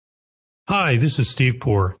Hi, this is Steve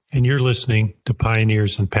Poor, and you're listening to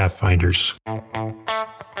Pioneers and Pathfinders.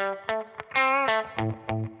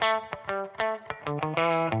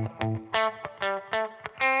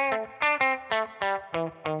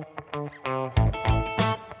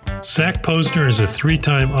 Zach Posner is a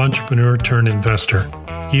three-time entrepreneur turned investor.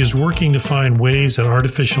 He is working to find ways that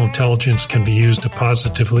artificial intelligence can be used to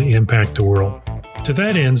positively impact the world. To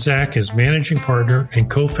that end, Zach is managing partner and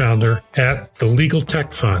co-founder at the Legal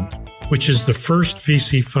Tech Fund, which is the first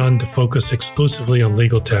VC fund to focus exclusively on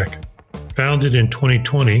legal tech. Founded in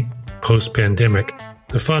 2020, post-pandemic,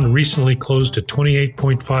 the fund recently closed at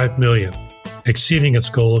 $28.5 million, exceeding its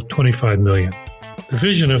goal of $25 million. The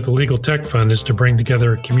vision of the Legal Tech Fund is to bring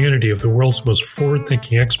together a community of the world's most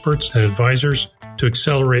forward-thinking experts and advisors to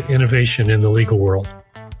accelerate innovation in the legal world.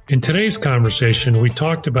 In today's conversation, we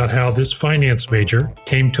talked about how this finance major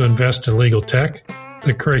came to invest in legal tech,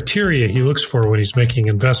 the criteria he looks for when he's making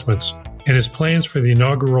investments, and his plans for the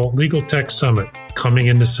inaugural Legal Tech Summit coming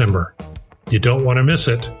in December. You don't want to miss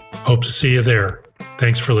it. Hope to see you there.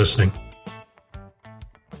 Thanks for listening.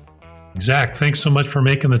 Zach, thanks so much for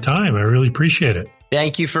making the time. I really appreciate it.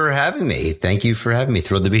 Thank you for having me.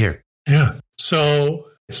 Thrilled to be here. Yeah. So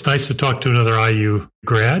it's nice to talk to another IU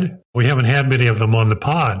grad. We haven't had many of them on the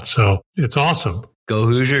pod, so it's awesome. Go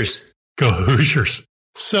Hoosiers. Go Hoosiers.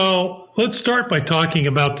 So let's start by talking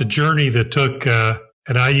about the journey that took an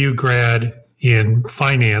IU grad in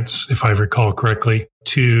finance, if I recall correctly,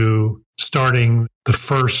 to starting the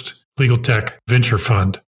first legal tech venture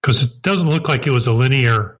fund. Because it doesn't look like it was a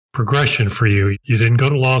linear progression for you. You didn't go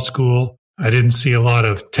to law school. I didn't see a lot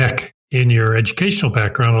of tech in your educational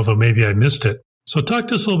background, although maybe I missed it. So talk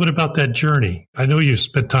to us a little bit about that journey. I know you've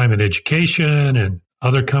spent time in education and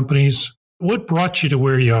other companies. What brought you to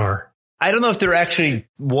where you are? I don't know if there actually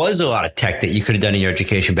was a lot of tech that you could have done in your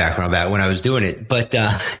education background back when I was doing it. But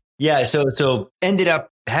so ended up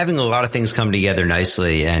having a lot of things come together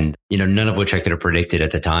nicely and, none of which I could have predicted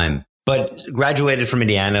at the time. But graduated from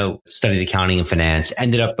Indiana, studied accounting and finance,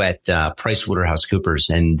 ended up at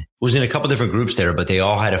PricewaterhouseCoopers and was in a couple different groups there, but they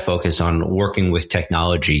all had a focus on working with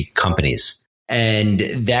technology companies. And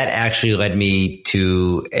that actually led me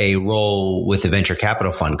to a role with a venture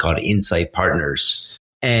capital fund called Insight Partners.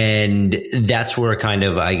 And that's where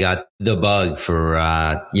I got the bug for,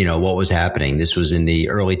 what was happening. This was in the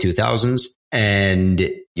early 2000s. And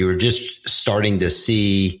you were just starting to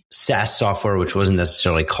see SaaS software, which wasn't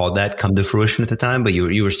necessarily called that, come to fruition at the time. But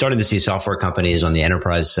you were starting to see software companies on the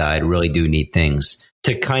enterprise side really do neat things.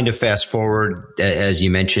 To kind of fast forward, as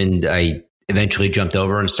you mentioned, I eventually jumped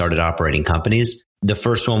over and started operating companies. The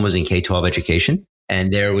first one was in K-12 education.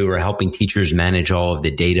 And there we were helping teachers manage all of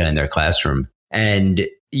the data in their classroom. And,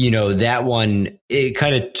 that one, it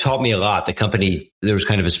kind of taught me a lot. The company, there was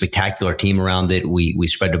kind of a spectacular team around it. We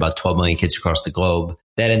spread to about 12 million kids across the globe.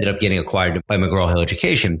 That ended up getting acquired by McGraw-Hill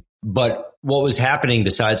Education. But what was happening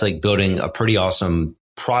besides building a pretty awesome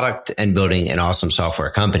product and building an awesome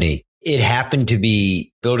software company, it happened to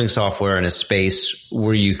be building software in a space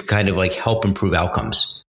where you kind of help improve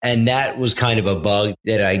outcomes. And that was kind of a bug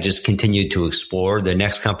that I just continued to explore. The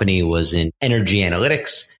next company was in energy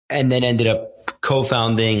analytics and then ended up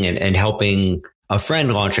co-founding and helping a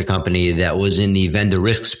friend launch a company that was in the vendor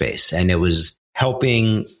risk space. And it was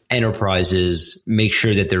helping enterprises make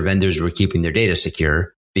sure that their vendors were keeping their data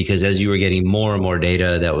secure. Because as you were getting more and more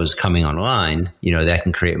data that was coming online, that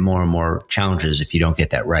can create more and more challenges if you don't get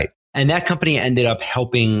that right. And that company ended up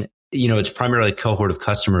helping, its primarily cohort of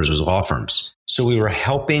customers was law firms. So we were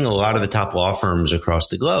helping a lot of the top law firms across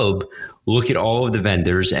the globe look at all of the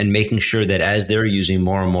vendors and making sure that as they're using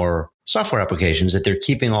more and more software applications, that they're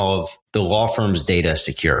keeping all of the law firm's data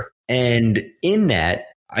secure. And in that,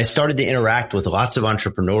 I started to interact with lots of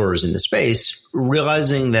entrepreneurs in the space,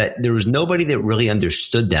 realizing that there was nobody that really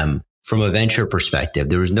understood them from a venture perspective.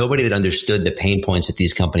 There was nobody that understood the pain points that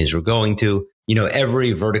these companies were going to.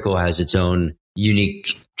 Every vertical has its own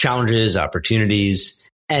unique challenges, opportunities.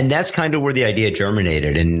 And that's kind of where the idea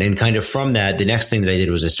germinated. And kind of from that, the next thing that I did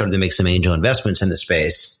was I started to make some angel investments in the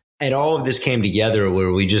space. And all of this came together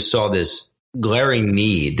where we just saw this glaring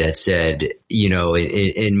need that said,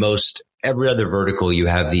 in most every other vertical, you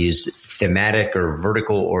have these thematic or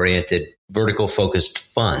vertical focused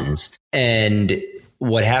funds. And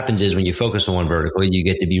what happens is when you focus on one vertical, you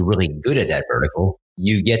get to be really good at that vertical.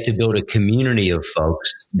 You get to build a community of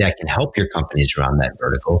folks that can help your companies around that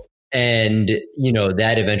vertical. And,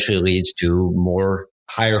 that eventually leads to more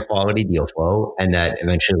higher quality deal flow. And that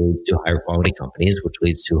eventually leads to higher quality companies, which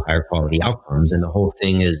leads to higher quality outcomes. And the whole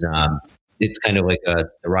thing is, it's kind of like the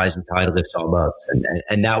rising tide lifts all boats.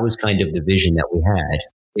 And that was kind of the vision that we had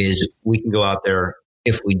is we can go out there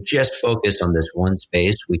if we just focus on this one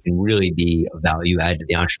space, we can really be a value add to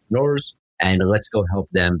the entrepreneurs, and let's go help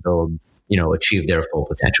them build, achieve their full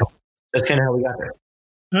potential. That's kind of how we got there.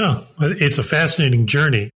 Oh, it's a fascinating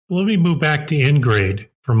journey. Let me move back to InGrade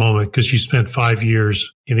for a moment, because you spent 5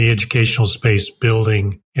 years in the educational space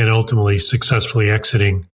building and ultimately successfully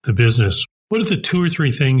exiting the business. What are the 2 or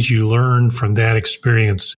 3 things you learned from that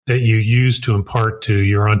experience that you use to impart to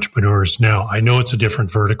your entrepreneurs now? I know it's a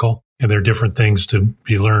different vertical and there are different things to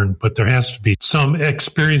be learned, but there has to be some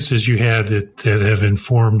experiences you had that have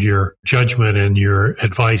informed your judgment and your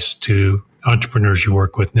advice to entrepreneurs you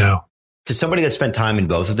work with now. To somebody that spent time in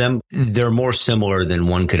both of them, they're more similar than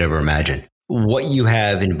one could ever imagine. What you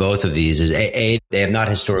have in both of these is A, they have not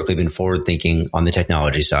historically been forward thinking on the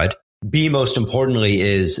technology side. B, most importantly,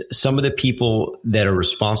 is some of the people that are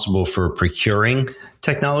responsible for procuring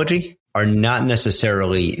technology are not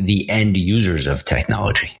necessarily the end users of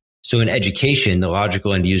technology. So in education, the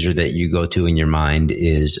logical end user that you go to in your mind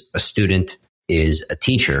is a student, is a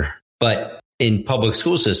teacher. But in public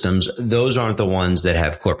school systems, those aren't the ones that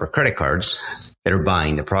have corporate credit cards that are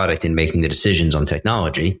buying the product and making the decisions on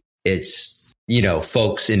technology. It's,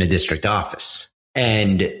 folks in a district office.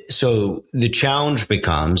 And so the challenge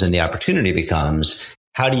becomes, and the opportunity becomes,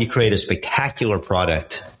 how do you create a spectacular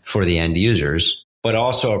product for the end users, but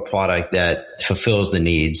also a product that fulfills the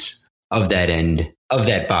needs of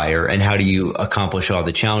that buyer? And how do you accomplish all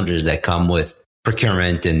the challenges that come with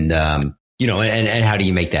procurement and, and how do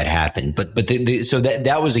you make that happen? But so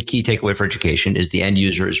that was a key takeaway for education, is the end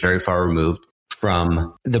user is very far removed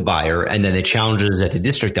from the buyer. And then the challenges that the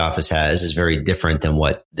district office has is very different than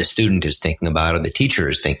what the student is thinking about or the teacher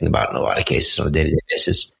is thinking about in a lot of cases on a day-to-day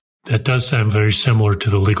basis. That does sound very similar to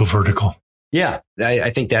the legal vertical. Yeah, I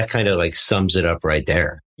think that kind of like sums it up right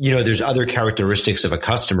there. There's other characteristics of a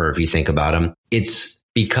customer, if you think about them. It's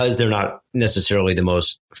because they're not necessarily the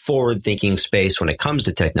most forward-thinking space when it comes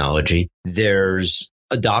to technology. There's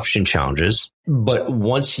adoption challenges. But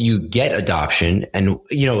once you get adoption, and,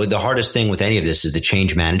 the hardest thing with any of this is the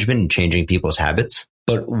change management and changing people's habits.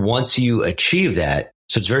 But once you achieve that,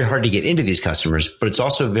 so it's very hard to get into these customers, but it's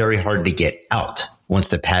also very hard to get out once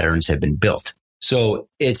the patterns have been built. So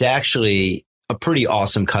it's actually a pretty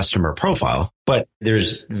awesome customer profile, but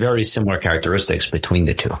there's very similar characteristics between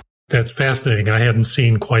the two. That's fascinating. I hadn't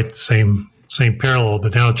seen quite the same parallel,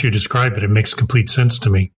 but now that you describe it, it makes complete sense to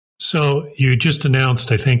me. So you just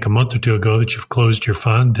announced, I think, a month or two ago that you've closed your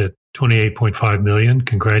fund at $28.5 million.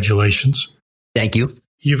 Congratulations. Thank you.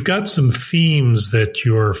 You've got some themes that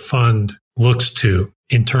your fund looks to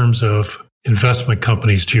in terms of investment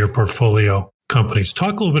companies to your portfolio companies.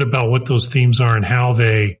 Talk a little bit about what those themes are and how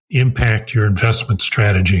they impact your investment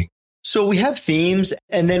strategy. So we have themes,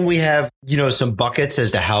 and then we have, some buckets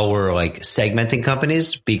as to how we're like segmenting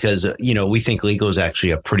companies, because, we think legal is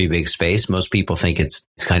actually a pretty big space. Most people think it's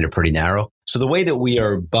kind of pretty narrow. So the way that we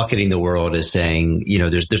are bucketing the world is saying,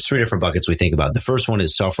 there's 3 different buckets we think about. The first one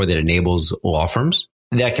is software that enables law firms.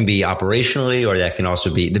 That can be operationally, or that can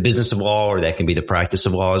also be the business of law, or that can be the practice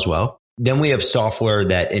of law as well. Then we have software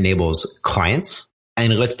that enables clients.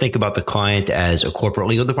 And let's think about the client as a corporate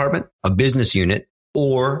legal department, a business unit,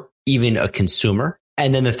 or even a consumer.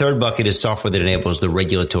 And then the third bucket is software that enables the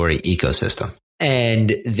regulatory ecosystem.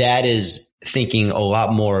 And that is thinking a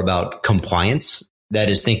lot more about compliance. That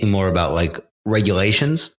is thinking more about like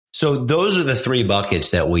regulations. So those are the 3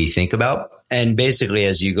 buckets that we think about. And basically,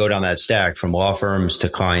 as you go down that stack from law firms to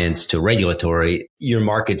clients to regulatory, your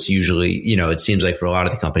markets usually, it seems like for a lot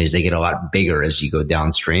of the companies, they get a lot bigger as you go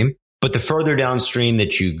downstream. But the further downstream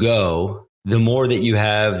that you go, the more that you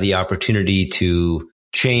have the opportunity to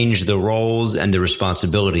change the roles and the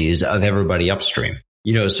responsibilities of everybody upstream.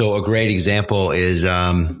 So a great example is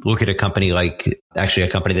look at a company a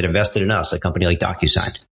company that invested in us, a company like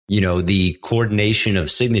DocuSign. The coordination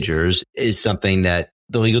of signatures is something that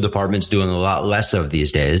the legal department's doing a lot less of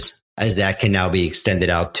these days, as that can now be extended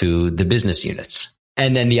out to the business units.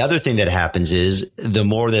 And then the other thing that happens is the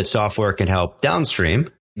more that software can help downstream,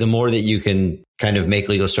 the more that you can kind of make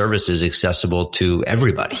legal services accessible to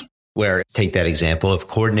everybody. Where, take that example of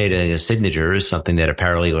coordinating a signature is something that a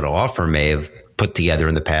paralegal at a law firm may have put together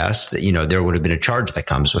in the past. There would have been a charge that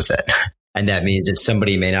comes with it. And that means that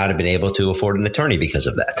somebody may not have been able to afford an attorney because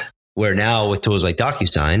of that. Where now with tools like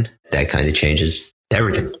DocuSign, that kind of changes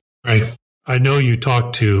everything. Right. I know you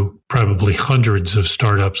talk to probably hundreds of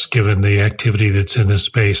startups given the activity that's in this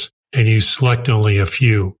space, and you select only a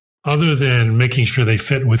few. Other than making sure they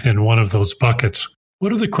fit within one of those buckets,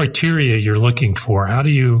 what are the criteria you're looking for? How do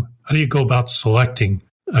you go about selecting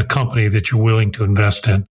a company that you're willing to invest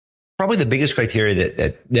in? Probably the biggest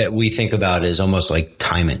criteria that we think about is almost like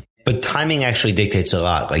timing. but timing actually dictates a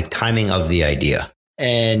lot, like timing of the idea.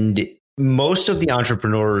 And most of the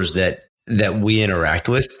entrepreneurs that we interact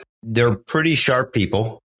with, they're pretty sharp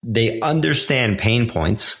people. They understand pain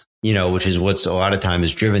points, which is what's a lot of time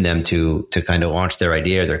has driven them to kind of launch their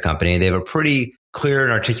idea or their company. They have a pretty clear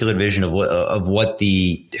and articulate vision of what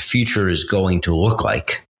the future is going to look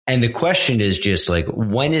like. And the question is just like,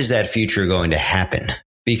 when is that future going to happen?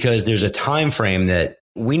 Because there's a time frame that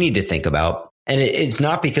we need to think about. And it's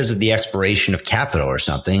not because of the expiration of capital or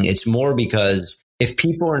something. It's more because if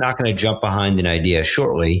people are not going to jump behind an idea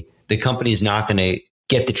shortly, the company's not going to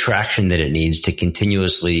get the traction that it needs to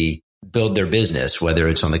continuously build their business, whether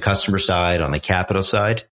it's on the customer side, on the capital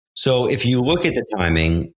side. So if you look at the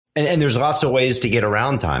timing, and there's lots of ways to get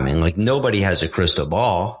around timing, like nobody has a crystal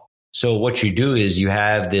ball. So what you do is you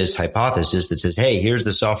have this hypothesis that says, hey, here's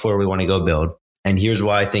the software we want to go build. And here's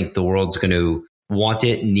why I think the world's going to want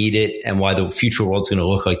it, need it, and why the future world's going to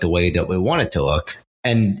look like the way that we want it to look.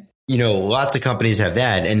 And lots of companies have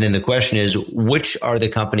that. And then the question is, which are the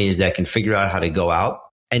companies that can figure out how to go out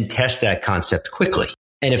and test that concept quickly?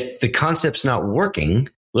 And if the concept's not working,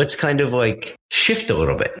 let's kind of like shift a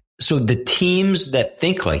little bit. So the teams that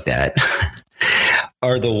think like that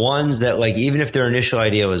are the ones that, like, even if their initial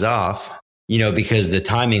idea was off, because the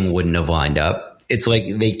timing wouldn't have lined up, it's like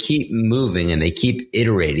they keep moving and they keep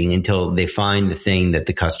iterating until they find the thing that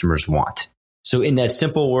the customers want. So in that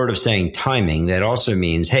simple word of saying timing, that also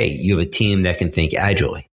means, hey, you have a team that can think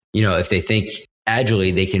agilely. If they think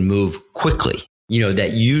agilely, they can move quickly.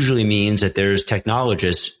 That usually means that there's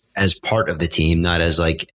technologists as part of the team, not as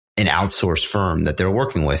like an outsourced firm that they're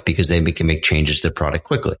working with, because they can make changes to the product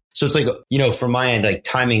quickly. So it's like, from my end, like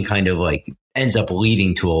timing kind of like ends up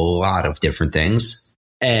leading to a lot of different things.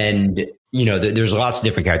 And, there's lots of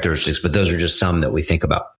different characteristics, but those are just some that we think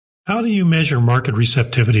about. How do you measure market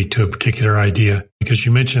receptivity to a particular idea? Because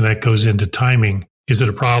you mentioned that goes into timing. Is it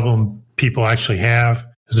a problem people actually have?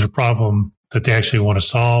 Is it a problem that they actually want to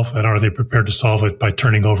solve? And are they prepared to solve it by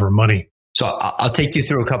turning over money? So I'll take you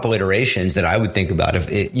through a couple iterations that I would think about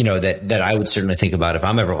that I would certainly think about if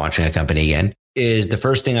I'm ever launching a company again. Is the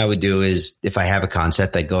first thing I would do is, if I have a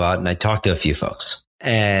concept, I'd go out and I'd talk to a few folks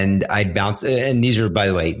and I'd bounce. And these are, by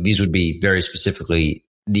the way, these would be very specifically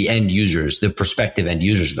the end users, the prospective end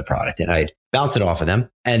users of the product. And I'd bounce it off of them,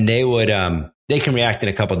 and they would, they can react in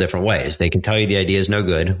a couple different ways. They can tell you the idea is no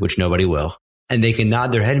good, which nobody will. And they can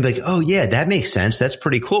nod their head and be like, oh yeah, that makes sense. That's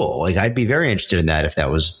pretty cool. Like, I'd be very interested in that if that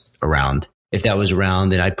was around. If that was around,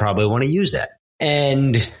 then I'd probably want to use that.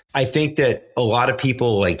 And I think that a lot of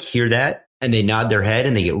people like hear that and they nod their head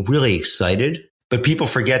and they get really excited. But people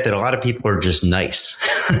forget that a lot of people are just nice.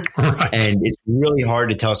 Right. And it's really hard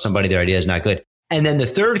to tell somebody their idea is not good. And then the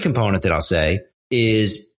third component that I'll say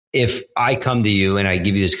is, if I come to you and I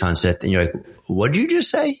give you this concept and you're like, what'd you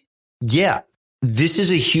just say? Yeah, this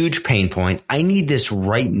is a huge pain point. I need this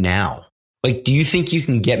right now. Like, do you think you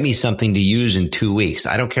can get me something to use in 2 weeks?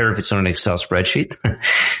 I don't care if it's on an Excel spreadsheet.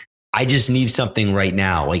 I just need something right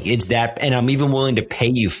now. Like, it's that, and I'm even willing to pay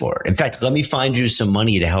you for it. In fact, let me find you some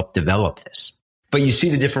money to help develop this. But you see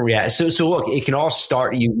the different reactions. So look, it can all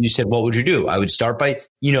start. You said, what would you do? I would start by,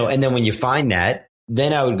 and then when you find that,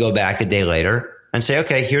 then I would go back a day later and say,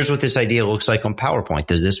 okay, here's what this idea looks like on PowerPoint.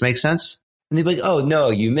 Does this make sense? And they'd be like, oh no,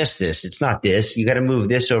 you missed this. It's not this. You got to move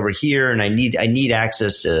this over here. And I need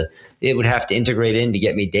access to, it would have to integrate in to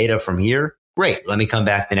get me data from here. Great. Let me come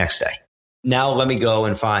back the next day. Now let me go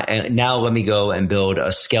and build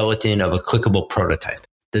a skeleton of a clickable prototype.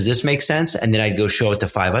 Does this make sense? And then I'd go show it to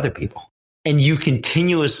 5 other people. And you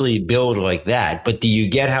continuously build like that. But do you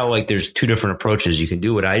get how, like, there's 2 different approaches? You can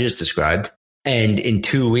do what I just described. And in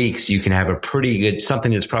 2 weeks, you can have a pretty good,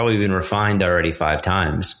 something that's probably been refined already 5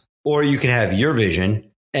 times. Or you can have your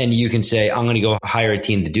vision and you can say, I'm going to go hire a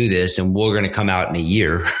team to do this, and we're going to come out in a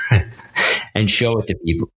year and show it to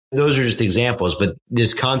people. Those are just examples. But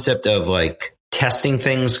this concept of like testing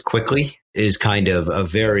things quickly is kind of a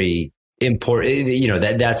very important,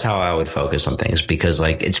 that's how I would focus on things, because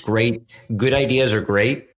like, it's great. Good ideas are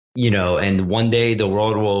great, and one day the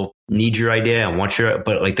world will need your idea and want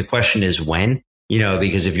but like the question is when,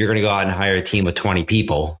 because if you're going to go out and hire a team of 20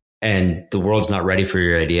 people and the world's not ready for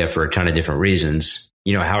your idea for a ton of different reasons,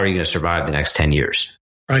 how are you going to survive the next 10 years?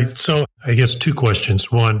 Right. So I guess 2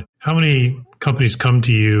 questions. One, how many companies come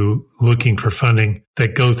to you looking for funding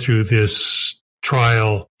that go through this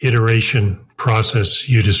trial iteration process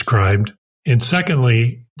you described? And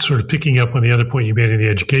secondly, sort of picking up on the other point you made in the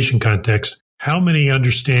education context, how many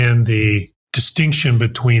understand the distinction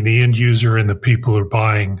between the end user and the people who are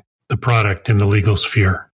buying the product in the legal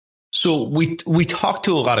sphere? So we talk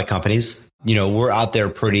to a lot of companies. we're out there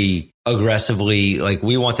pretty aggressively. Like,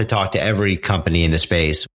 we want to talk to every company in the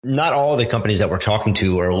space. Not all the companies that we're talking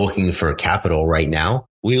to are looking for capital right now.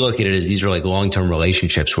 We look at it as these are like long-term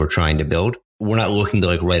relationships we're trying to build. We're not looking to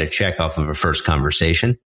like write a check off of a first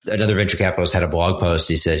conversation. Another venture capitalist had a blog post.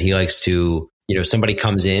 He said he likes to, somebody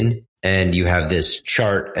comes in and you have this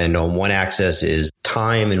chart, and on one axis is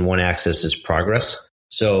time and one axis is progress.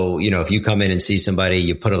 So, if you come in and see somebody,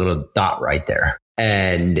 you put a little dot right there.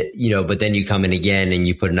 And, but then you come in again and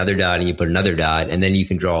you put another dot and you put another dot, and then you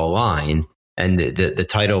can draw a line. And the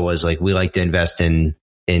title was like, we like to invest in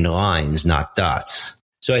lines, not dots.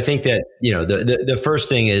 So I think that, the first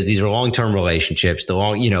thing is these are long-term relationships.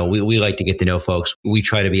 We like to get to know folks. We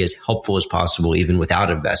try to be as helpful as possible, even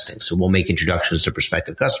without investing. So we'll make introductions to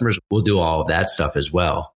prospective customers. We'll do all of that stuff as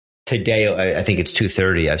well. Today, I think it's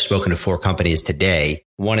 2:30. I've spoken to 4 companies today.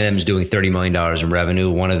 One of them is doing $30 million in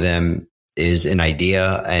revenue. One of them is an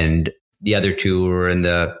idea, and the other 2 are in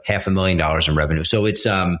the $500,000 in revenue. So it's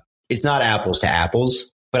not apples to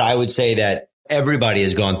apples, but I would say that everybody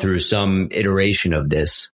has gone through some iteration of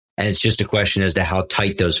this, and it's just a question as to how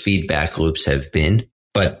tight those feedback loops have been.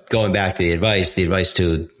 But going back to the advice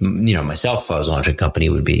to, myself, if I was launching a company,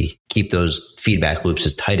 would be keep those feedback loops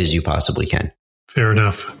as tight as you possibly can. Fair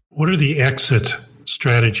enough. What are the exit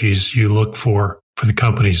strategies you look for the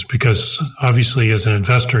companies? Because obviously as an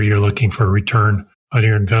investor, you're looking for a return on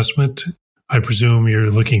your investment. I presume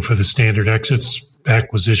you're looking for the standard exits,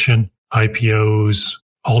 acquisition, IPOs,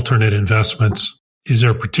 alternate investments. Is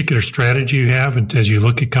there a particular strategy you have as you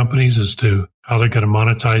look at companies as to how they're going to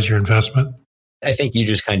monetize your investment? I think you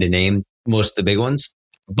just kind of named most of the big ones.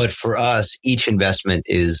 But for us, each investment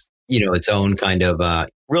is, its own kind of,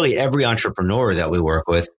 really every entrepreneur that we work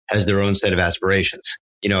with has their own set of aspirations.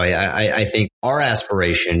 I think our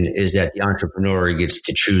aspiration is that the entrepreneur gets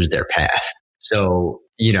to choose their path. So,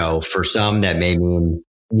 for some that may mean,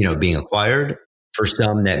 being acquired. For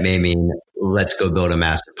some that may mean let's go build a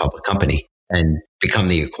massive public company and become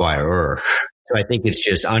the acquirer. So I think it's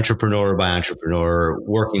just entrepreneur by entrepreneur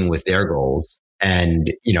working with their goals. And,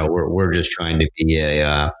 we're just trying to be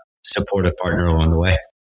a supportive partner along the way.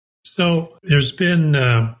 So there's been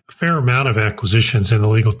a fair amount of acquisitions in the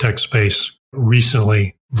legal tech space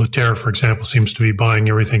recently. Lutera, for example, seems to be buying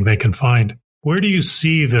everything they can find. Where do you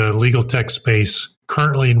see the legal tech space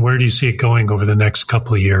currently, and where do you see it going over the next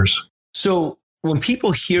couple of years? So when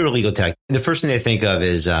people hear legal tech, the first thing they think of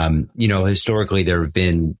is, historically there have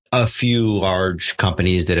been a few large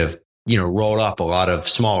companies that have, rolled up a lot of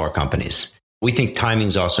smaller companies. We think timing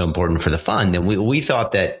is also important for the fund. And we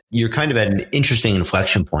thought that you're kind of at an interesting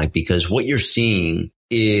inflection point, because what you're seeing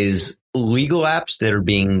is legal apps that are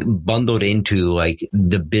being bundled into like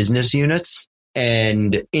the business units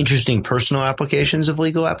and interesting personal applications of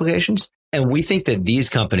legal applications. And we think that these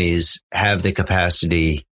companies have the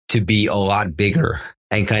capacity to be a lot bigger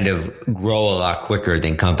and kind of grow a lot quicker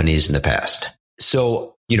than companies in the past.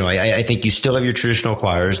 So, I think you still have your traditional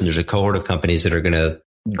acquirers, and there's a cohort of companies that are going to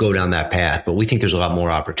go down that path. But we think there's a lot more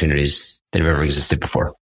opportunities than have ever existed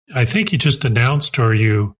before. I think you just announced, or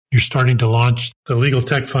you're starting to launch the Legal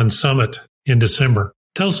Tech Fund Summit in December.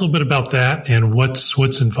 Tell us a little bit about that and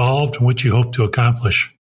what's involved and what you hope to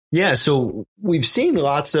accomplish. Yeah, so we've seen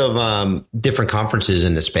lots of different conferences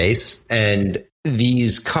in the space, and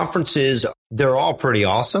these conferences, they're all pretty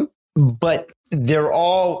awesome, but they're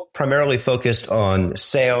all primarily focused on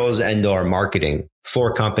sales and or marketing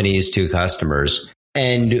for companies to customers.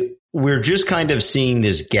 And we're just kind of seeing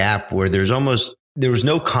this gap where there was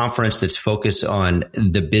no conference that's focused on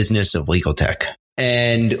the business of legal tech.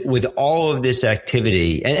 And with all of this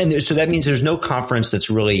activity, so that means there's no conference that's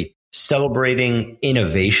really celebrating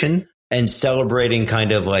innovation and celebrating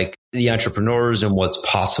kind of like the entrepreneurs and what's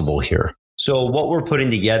possible here. So what we're putting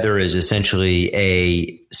together is essentially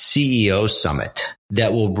a CEO summit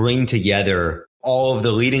that will bring together all of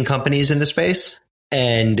the leading companies in the space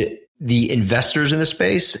and the investors in the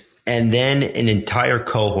space, and then an entire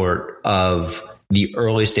cohort of the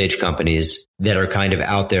early stage companies that are kind of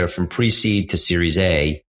out there from pre-seed to Series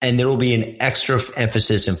A. And there will be an extra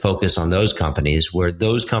emphasis and focus on those companies, where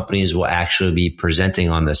those companies will actually be presenting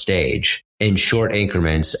on the stage in short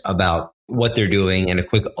increments about what they're doing and a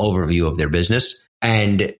quick overview of their business.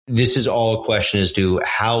 And this is all a question as to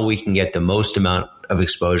how we can get the most amount of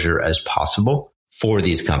exposure as possible for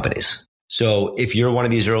these companies. So if you're one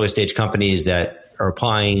of these early stage companies that are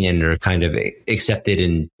applying and are kind of accepted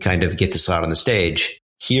and kind of get the slot on the stage,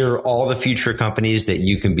 here are all the future companies that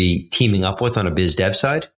you can be teaming up with on a biz dev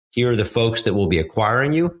side. Here are the folks that will be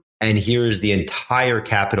acquiring you. And here is the entire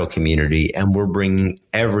capital community. And we're bringing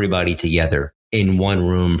everybody together in one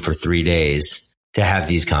room for 3 days to have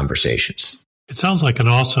these conversations. It sounds like an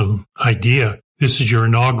awesome idea. This is your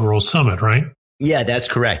inaugural summit, right? Yeah, that's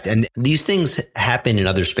correct. And these things happen in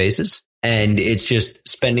other spaces. And it's just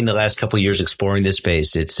spending the last couple of years exploring this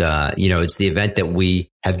space. It's, it's the event that we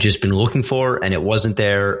have just been looking for, and it wasn't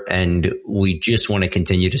there. And we just want to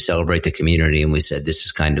continue to celebrate the community. And we said, this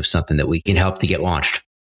is kind of something that we can help to get launched.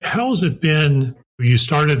 How has it been? You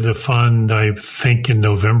started the fund, I think, in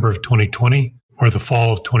November of 2020 or the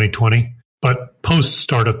fall of 2020, but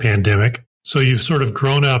post-startup pandemic. So you've sort of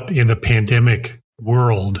grown up in the pandemic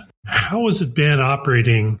world. How has it been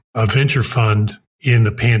operating a venture fund in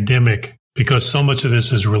the pandemic? Because so much of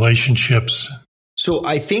this is relationships. So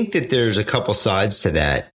I think that there's a couple sides to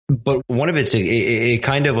that. But one of it's it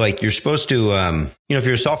kind of like you're supposed to, if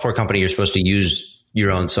you're a software company, you're supposed to use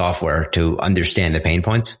your own software to understand the pain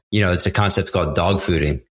points. It's a concept called dog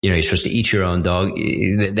fooding. You're supposed to eat your own dog.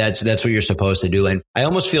 That's what you're supposed to do. And I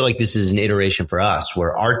almost feel like this is an iteration for us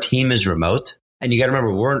where our team is remote. And you got to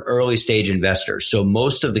remember, we're an early stage investor. So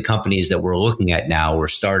most of the companies that we're looking at now were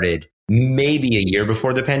started maybe a year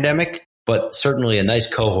before the pandemic, but certainly a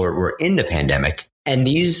nice cohort were in the pandemic. And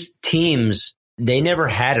these teams, they never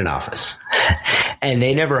had an office and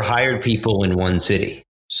they never hired people in one city.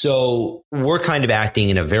 So we're kind of acting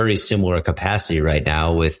in a very similar capacity right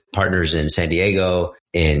now with partners in San Diego,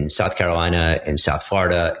 in South Carolina, in South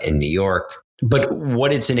Florida, in New York. But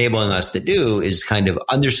what it's enabling us to do is kind of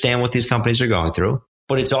understand what these companies are going through,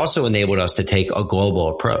 but it's also enabled us to take a global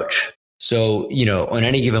approach. So, on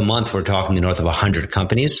any given month, we're talking to north of 100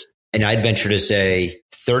 companies. And I'd venture to say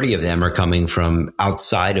 30 of them are coming from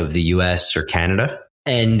outside of the US or Canada.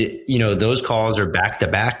 And, those calls are back to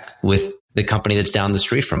back with the company that's down the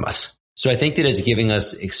street from us. So I think that it's giving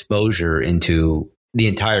us exposure into the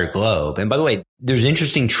entire globe. And by the way, there's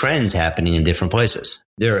interesting trends happening in different places.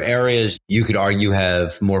 There are areas you could argue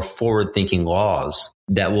have more forward-thinking laws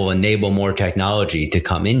that will enable more technology to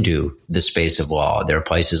come into the space of law. There are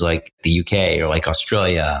places like the UK or like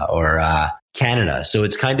Australia or Canada. So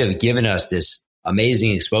it's kind of given us this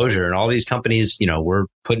amazing exposure. And all these companies, we're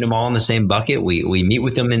putting them all in the same bucket. We meet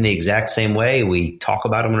with them in the exact same way. We talk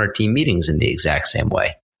about them in our team meetings in the exact same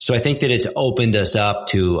way. So I think that it's opened us up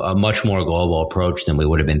to a much more global approach than we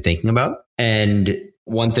would have been thinking about. And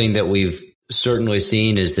one thing that we've certainly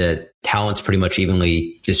seen is that talent's pretty much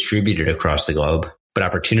evenly distributed across the globe, but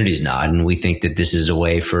opportunity's not. And we think that this is a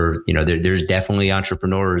way for, there's definitely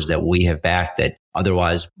entrepreneurs that we have backed that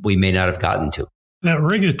otherwise we may not have gotten to. That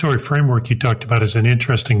regulatory framework you talked about is an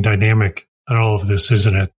interesting dynamic in all of this,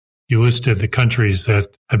 isn't it? You listed the countries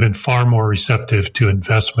that have been far more receptive to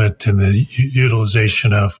investment and the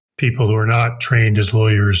utilization of people who are not trained as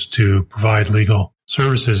lawyers to provide legal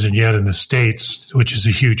services. And yet in the States, which is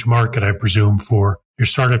a huge market, I presume, for your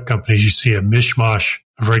startup companies, you see a mishmash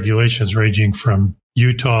of regulations ranging from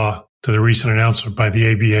Utah to the recent announcement by the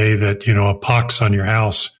ABA that, a pox on your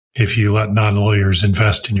house if you let non-lawyers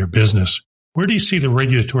invest in your business. Where do you see the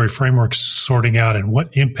regulatory framework sorting out, and what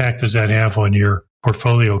impact does that have on your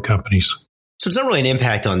portfolio companies? So it's not really an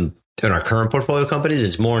impact on our current portfolio companies.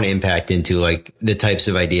 It's more an impact into like the types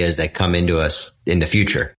of ideas that come into us in the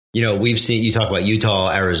future. We've seen, you talk about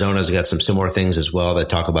Utah, Arizona's got some similar things as well that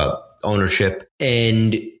talk about ownership.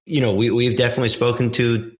 And, we've definitely spoken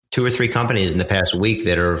to 2 or 3 companies in the past week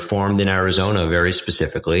that are formed in Arizona very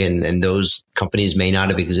specifically. And those companies may not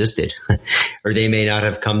have existed or they may not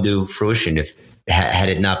have come to fruition had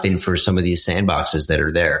it not been for some of these sandboxes that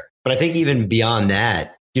are there. But I think even beyond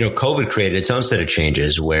that, COVID created its own set of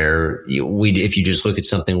changes where if you just look at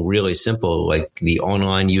something really simple, like the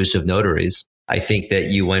online use of notaries, I think that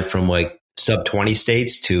you went from like sub 20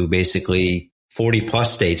 states to basically 40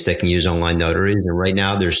 plus states that can use online notaries. And right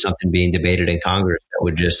now there's something being debated in Congress that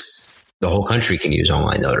would the whole country can use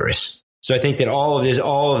online notaries. So I think that all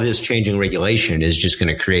of this changing regulation is just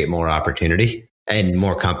going to create more opportunity and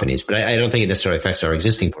more companies. But I don't think it necessarily affects our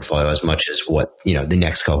existing portfolio as much as what, the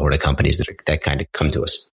next cohort of companies that kind of come to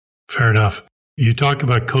us. Fair enough. You talk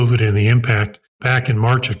about COVID and the impact. Back in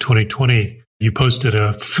March of 2020, you posted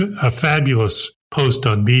a fabulous post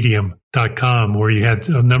on medium.com where you had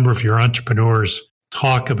a number of your entrepreneurs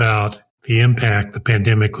talk about the impact the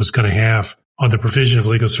pandemic was going to have on the provision of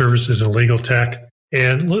legal services and legal tech.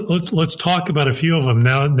 And let's talk about a few of them.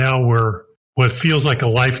 Now we're what feels like a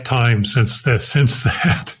lifetime since that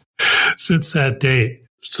date.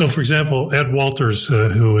 So, for example, Ed Walters,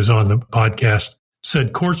 who was on the podcast,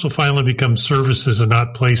 said courts will finally become services and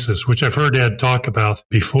not places, which I've heard Ed talk about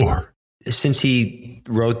before. Since he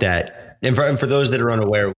wrote that, and for those that are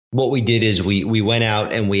unaware, what we did is we went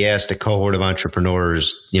out and we asked a cohort of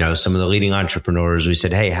entrepreneurs, some of the leading entrepreneurs, we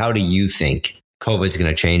said, hey, how do you think COVID's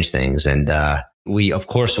going to change things? And we of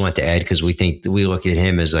course went to Ed because we look at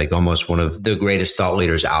him as like almost one of the greatest thought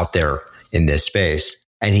leaders out there in this space.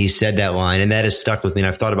 And he said that line, and that has stuck with me. And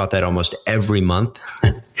I've thought about that almost every month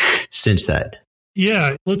since that.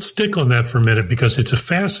 Yeah, let's stick on that for a minute because it's a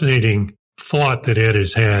fascinating thought that Ed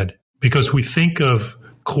has had, because we think of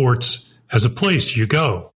courts as a place you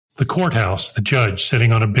go, the courthouse, the judge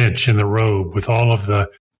sitting on a bench in the robe with all of the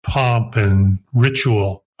pomp and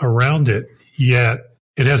ritual around it. Yet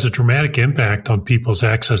it has a dramatic impact on people's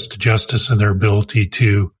access to justice and their ability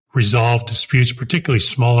to resolve disputes, particularly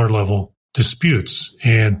smaller level disputes.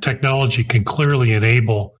 And technology can clearly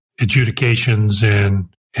enable adjudications and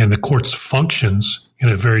the court's functions in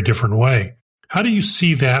a very different way. How do you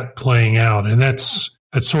see that playing out? And that's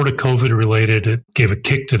sort of COVID related. It gave a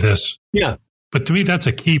kick to this. Yeah. But to me, that's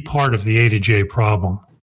a key part of the A to J problem.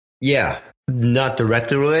 Yeah. Not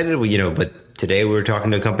directly related, but today we were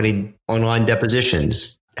talking to a company, online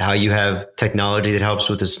depositions, how you have technology that helps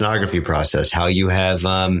with the stenography process, how you have,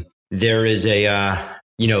 there is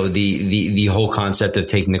the whole concept of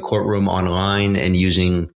taking the courtroom online and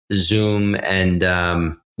using Zoom. And,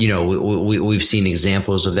 we've seen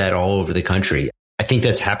examples of that all over the country. I think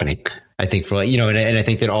that's happening. I think and I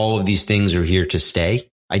think that all of these things are here to stay.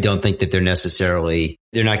 I don't think that they're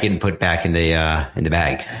not getting put back in the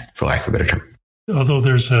bag, for lack of a better term. Although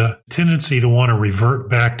there's a tendency to want to revert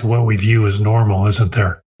back to what we view as normal, isn't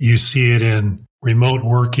there? You see it in remote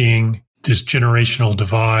working, this generational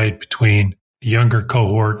divide between the younger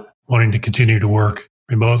cohort wanting to continue to work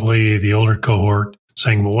remotely, the older cohort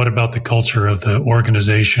saying, well, what about the culture of the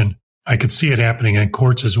organization? I could see it happening in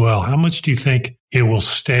courts as well. How much do you think it will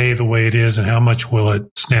stay the way it is, and how much will it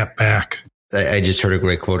snap back? I just heard a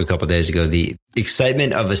great quote a couple of days ago. The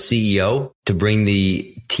excitement of a CEO to bring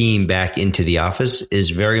the team back into the office is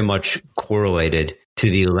very much correlated to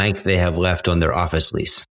the length they have left on their office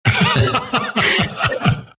lease.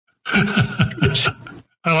 I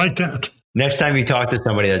like that. Next time you talk to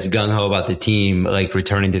somebody that's gung-ho about the team, like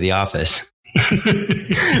returning to the office, you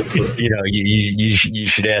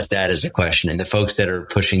should ask that as a question. And the folks that are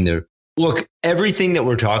pushing look, everything that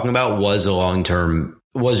we're talking about was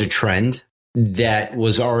a trend that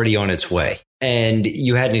was already on its way. And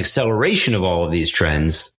you had an acceleration of all of these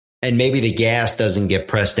trends. And maybe the gas doesn't get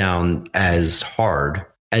pressed down as hard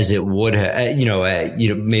as it would have,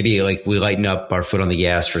 maybe like we lighten up our foot on the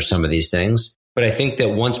gas for some of these things. But I think that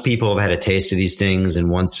once people have had a taste of these things and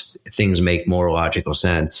once things make more logical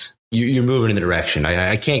sense, you're moving in the direction.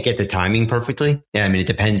 I can't get the timing perfectly. I mean, it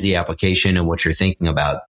depends the application and what you're thinking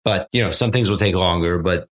about. But, some things will take longer,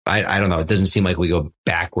 but I don't know. It doesn't seem like we go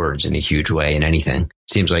backwards in a huge way in anything. It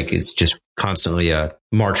seems like it's just constantly a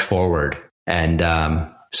march forward and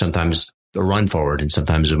sometimes a run forward and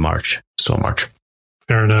sometimes a march, slow march.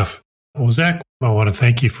 Fair enough. Well, Zach, I want to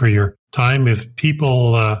thank you for your time. If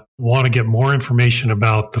people want to get more information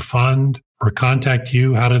about the fund or contact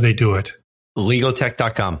you, how do they do it?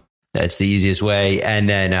 Legaltech.com. That's the easiest way. And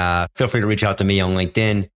then feel free to reach out to me on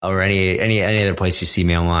LinkedIn or any other place you see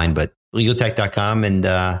me online, but legaltech.com. And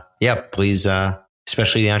please,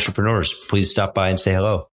 especially the entrepreneurs, please stop by and say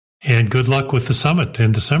hello. And good luck with the summit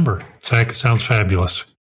in December. Zach, it sounds fabulous.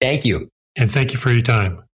 Thank you. And thank you for your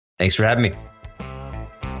time. Thanks for having me.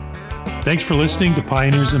 Thanks for listening to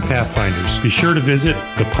Pioneers and Pathfinders. Be sure to visit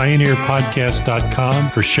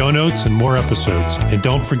thepioneerpodcast.com for show notes and more episodes. And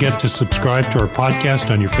don't forget to subscribe to our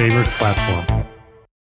podcast on your favorite platform.